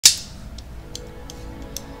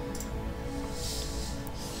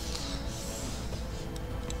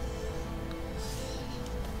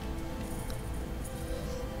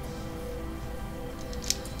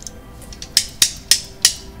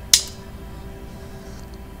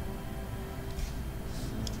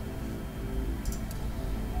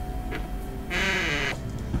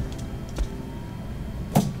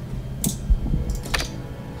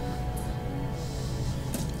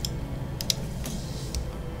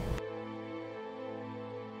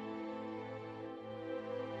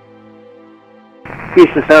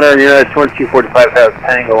Houston Center, United 2245 has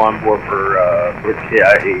Tango on board for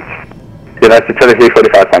CIH. United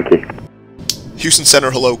 2245, thank you. Houston Center,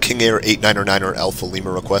 hello, King Air 899er Alpha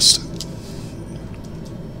Lima request.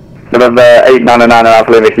 November 899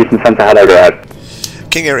 Alpha Lima, Houston Center, hello, go ahead.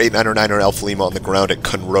 King Air 899er Alpha Lima on the ground at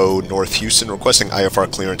Conroe, North Houston, requesting IFR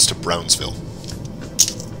clearance to Brownsville.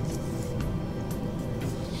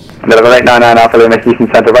 November 899 Alpha Lima, Houston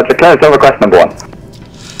Center, roger, clearance on request number 1.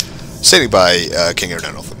 Standing by, King Air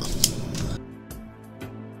 9 Alpha Lima.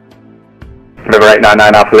 November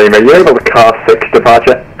 899 Alpha Lima, are you able to car 6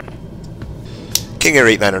 departure? King Air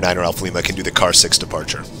 899er Alpha Lima can do the car 6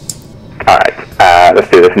 departure. Alright, let's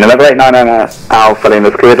do this. November 899 Alpha Lima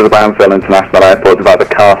is clear to the Brownsville International Airport about the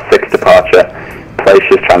car 6 departure. Place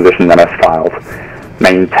is transition then as filed.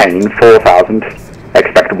 Maintain 4,000.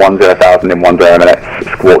 Expect 10,000 in 10 minutes.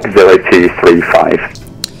 Squawk 0235.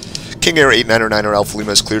 King Air 899er Alpha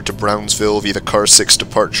Lima is cleared to Brownsville via the car 6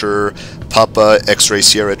 departure. Papa X-Ray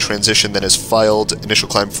Sierra transition then is filed. Initial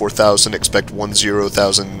climb 4,000. Expect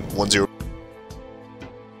 10,000.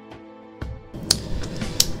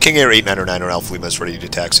 King Air 899er Alpha Lima is ready to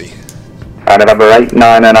taxi. November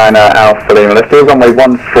 899 Alpha Lima, let's do runway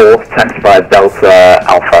 14, taxi by Delta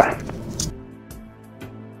Alpha.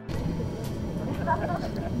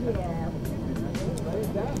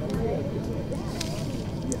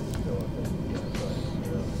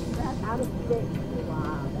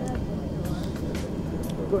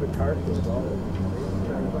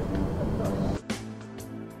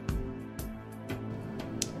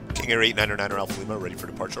 King Air 899er Alpha Lima ready for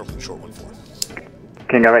departure, short 14.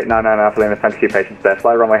 King Air 899 Alpha Lima, thanks to your patience there.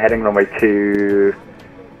 Fly runway heading, runway 2,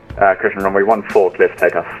 Christian, runway 14, clear for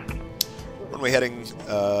takeoff. Runway heading,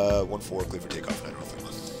 14, clear for takeoff, 9 Alpha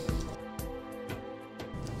Lima.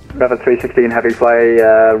 Level 316 heavy fly,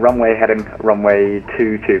 runway heading, runway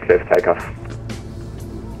 22, clear for takeoff.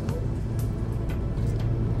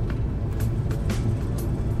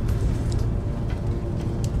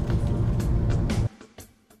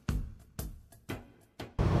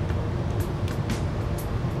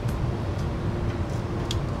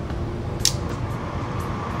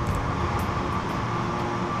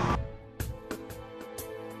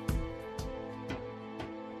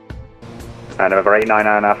 November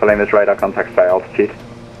 899 Alpha Lima's radar contacts by altitude.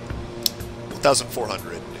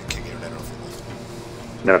 1,400, King Air 9 Alpha Lima.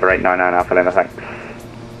 November 899 Alpha Lima, thanks.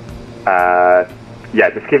 Yeah,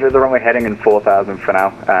 just keep it the runway heading in 4,000 for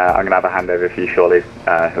now. I'm going to have a handover for you shortly.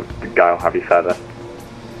 The guy will have you further.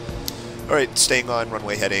 Alright, staying on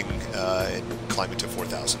runway heading and climbing to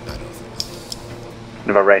 4,000, 9 Alpha Lima.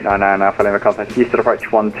 November 899 Alpha Lima, contact Houston approach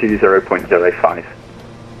 120.05.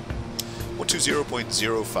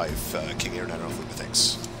 120.05, King Air 9 Alpha Lima,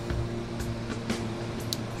 thanks.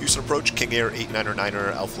 Houston approach, King Air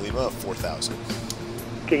 899er Alpha Lima, 4,000.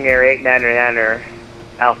 King Air 899er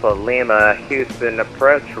Alpha Lima, Houston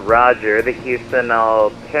approach, roger. The Houston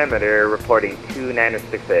altimeter reporting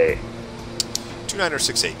 2968.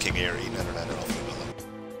 2968, King Air 899er Alpha Lima.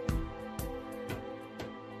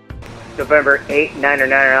 November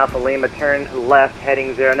 899er Alpha Lima, turn left,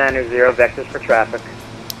 heading 090, vectors for traffic.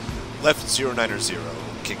 Left 090,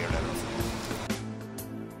 King Air 9 Alpha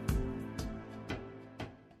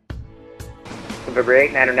Lima. November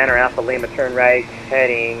 899er Alpha Lima, turn right,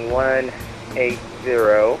 heading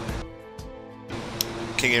 180.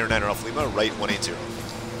 King Air 9 Alpha Lima, right 180.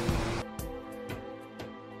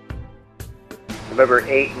 November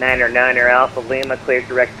 899er Alpha Lima, clear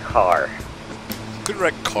direct car. Good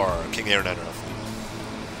direct car, King Air 9 Alpha Lima.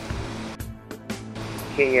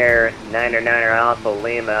 King Air 999er Alpha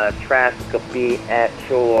Lima, traffic will be at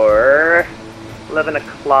your 11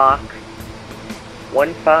 o'clock,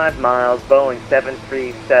 15 miles, Boeing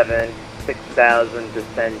 737, 6,000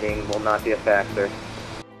 descending, will not be a factor.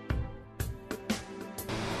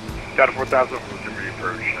 Got 4,000 from the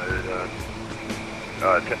approach at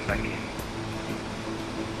 1090.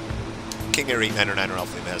 King Air 899er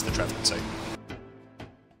Alpha Lima has the traffic in sight.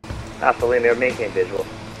 Alpha Lima, maintain visual.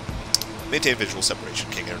 Maintain visual separation,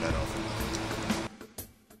 King Air 9 Alpha Lima.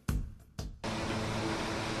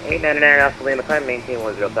 899 Alpha Lima, climb maintain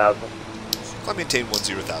 10,000. Climb maintain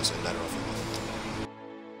 10,000, 9 Alpha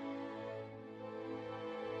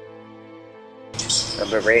Lima.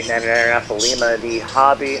 Number 899 Alpha Lima, the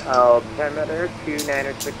hobby altimeter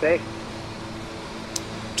 2968.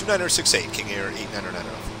 2968, King Air 899er Alpha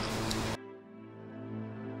Lima.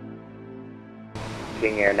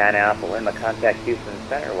 King Air 9 Alpha Lima, contact Houston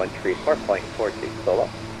Center 134.42 solo.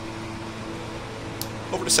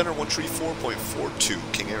 Over to center 134.42,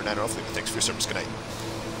 King Air 9 Alpha Lima. Thanks for your service. Good night.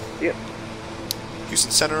 Yep. Houston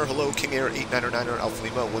Center, hello, King Air 8909er Alpha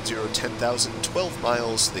Lima, 1010,000, 12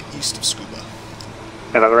 miles to the east of Scuba.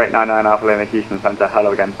 November 899 Alpha Lima, Houston Center,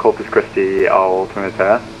 hello again, Corpus Christi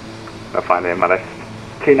altimeter. I'll find it in my list.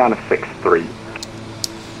 2963.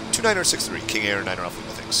 2963, King Air 9er Alpha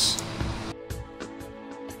Lima, thanks.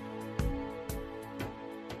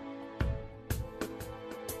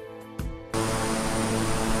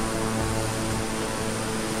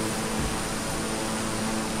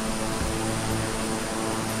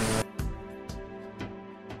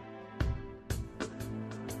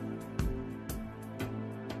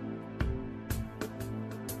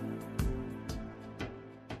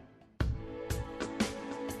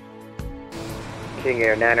 King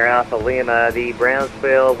Air 9er Alpha Lima, the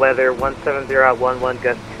Brownsville weather 170.11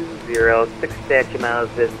 gust 20, 6 statute miles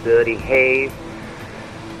visibility, haze,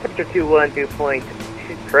 temperature 21, dew point,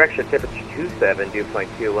 correction, temperature 27, dew point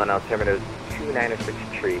 21, altimeter 296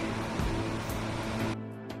 tree.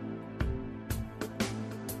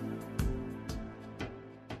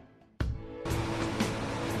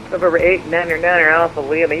 November 899er Alpha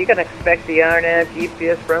Lima, you can expect the RNAV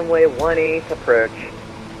GPS runway 18 approach.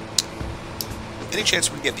 Any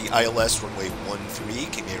chance we can get the ILS runway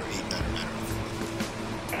 13, King Air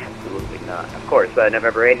 8909er? Absolutely not. Of course,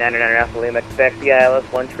 November 899er Alpha Lima, expect the ILS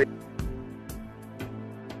 13.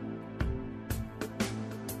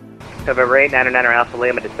 November 899er Alpha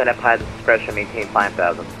Lima, descend at pilot's discretion, maintain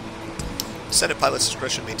 5,000. Descend at pilot's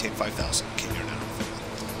discretion, maintain 5,000, King Air 9er Alpha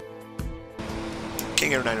Lima.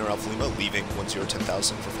 King Air 9er Alpha Lima, leaving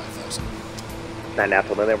 1010,000 for 5,000. 9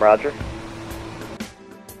 Alpha Lima, roger.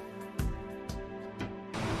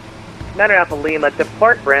 9 Alpha Lima,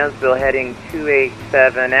 depart Brownsville heading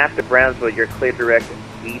 287. After Brownsville, you're clear direct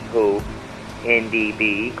depot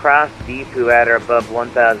NDB. Cross depot at or above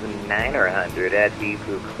 1,900. At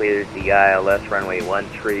depot clears the ILS runway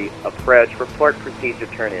 13 approach. Report procedure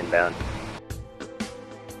turn inbound.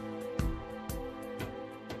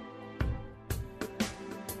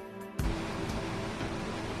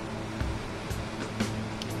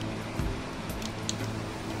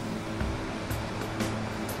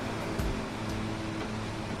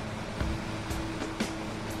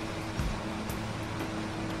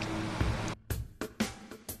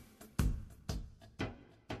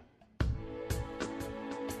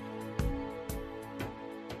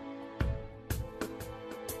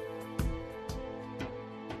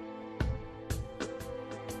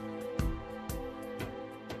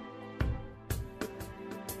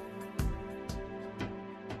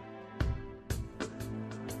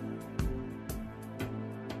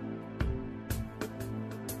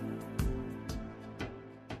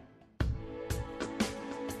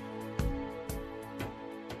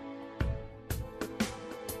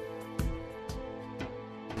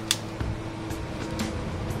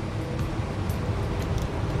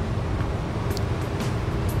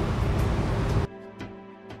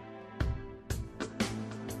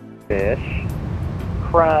 Fish,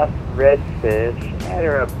 cross redfish at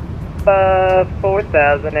or above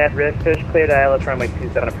 4,000 at redfish, cleared ILS runway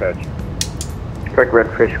 27 approach. Correct,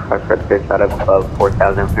 redfish, cross redfish at above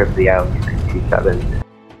 4,000 for the ILS 27.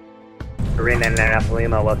 Marine 99 Alpha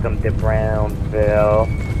Lima, welcome to Brownsville.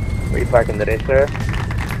 Where are you parking today, sir?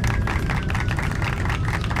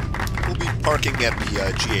 We'll be parking at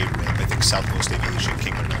the GA ramp, I think Southwest Aviation,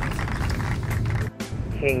 King Air 9er.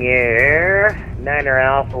 King Air 9er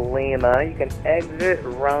Alpha Lima, you can exit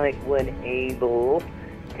right when able.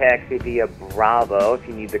 Taxi via Bravo if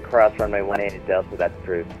you need to cross runway 18 at Delta, that's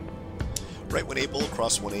approved. Right when able,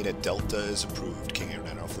 cross 18 at Delta is approved. King Air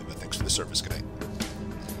 9er Alpha Lima, thanks for the service, good night.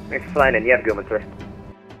 Thanks for flying in, you have a good one, sir.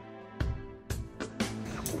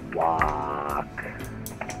 Squawk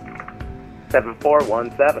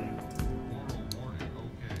 7417.